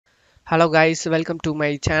Hello guys, welcome to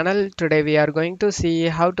my channel. Today we are going to see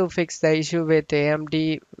how to fix the issue with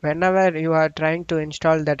AMD whenever you are trying to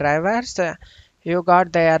install the drivers. You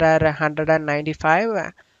got the error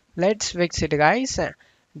 195. Let's fix it guys.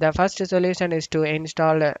 The first solution is to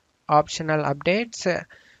install optional updates.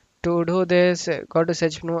 To do this, go to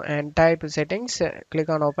search menu and type settings. Click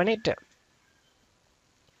on open it.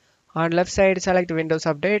 On left side select Windows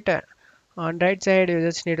Update. On right side you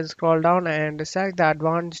just need to scroll down and select the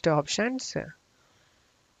advanced options.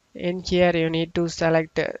 In here you need to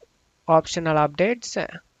select optional updates.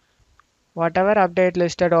 Whatever update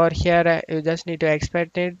listed over here, you just need to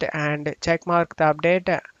expect it and check mark the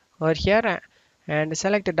update over here and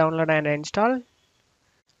select download and install.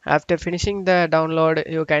 After finishing the download,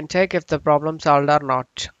 you can check if the problem solved or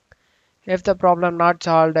not. If the problem not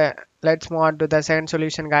solved, let's move on to the second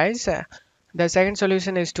solution guys. The second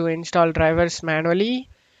solution is to install drivers manually.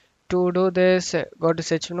 To do this, go to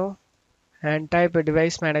search menu and type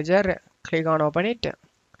device manager. Click on open it.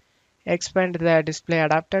 Expand the display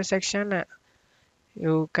adapter section.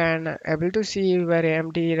 You can able to see your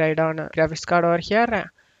AMD Radeon graphics card over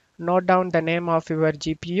here. Note down the name of your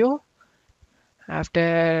GPU.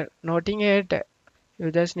 After noting it,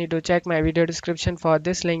 you just need to check my video description for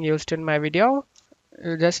this link used in my video.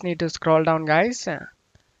 You just need to scroll down guys,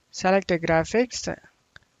 select the graphics,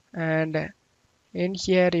 and in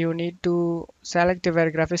here you need to select your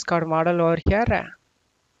graphics card model over here.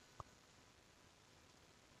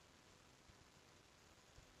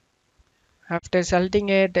 After selecting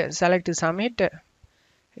it, select submit.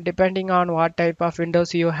 Depending on what type of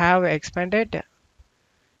Windows you have, expand it,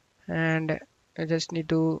 and you just need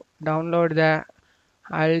to download the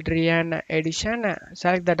Aldrian edition.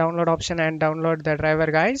 Select the download option and download the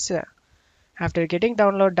driver guys. After getting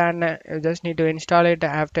download done, you just need to install it.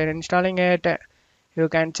 After installing it, you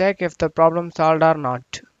can check if the problem solved or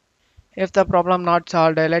not. If the problem not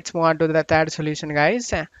solved, let's move on to the third solution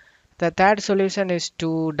guys. The third solution is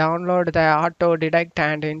to download the auto detect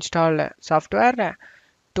and install software.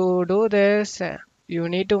 To do this, you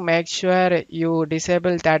need to make sure you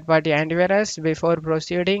disable third-party antivirus before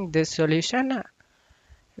proceeding this solution.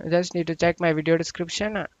 You just need to check my video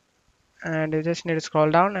description and you just need to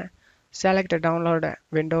scroll down. Select download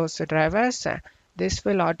Windows drivers. This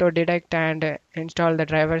will auto detect and install the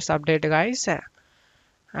drivers update guys.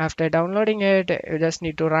 After downloading it, you just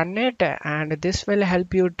need to run it and this will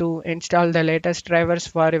help you to install the latest drivers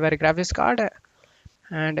for your graphics card.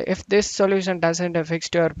 And if this solution doesn't fix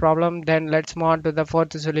your problem, then let's move on to the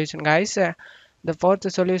fourth solution guys. The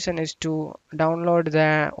fourth solution is to download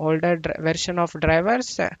the older version of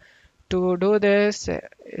drivers. To do this,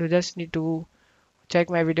 you just need to check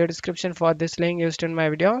my video description for this link used in my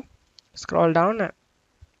video. Scroll down,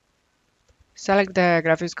 select the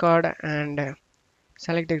graphics card and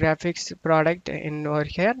select the graphics product in over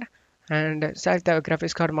here and select the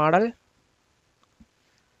graphics card model.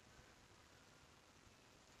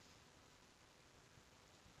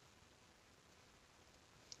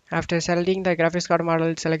 After selecting the graphics card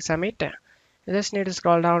model, select submit. You just need to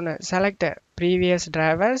scroll down, select previous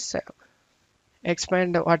drivers,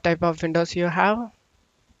 expand what type of Windows you have.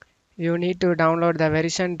 You need to download the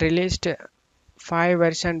version released 5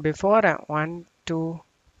 version before 1, 2,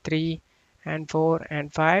 3 and 4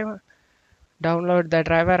 and 5. Download the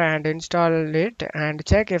driver and install it and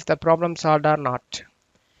check if the problem solved or not.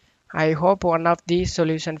 I hope one of these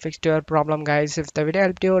solutions fixed your problem guys. If the video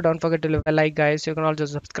helped you, don't forget to leave a like guys. You can also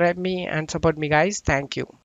subscribe me and support me guys. Thank you.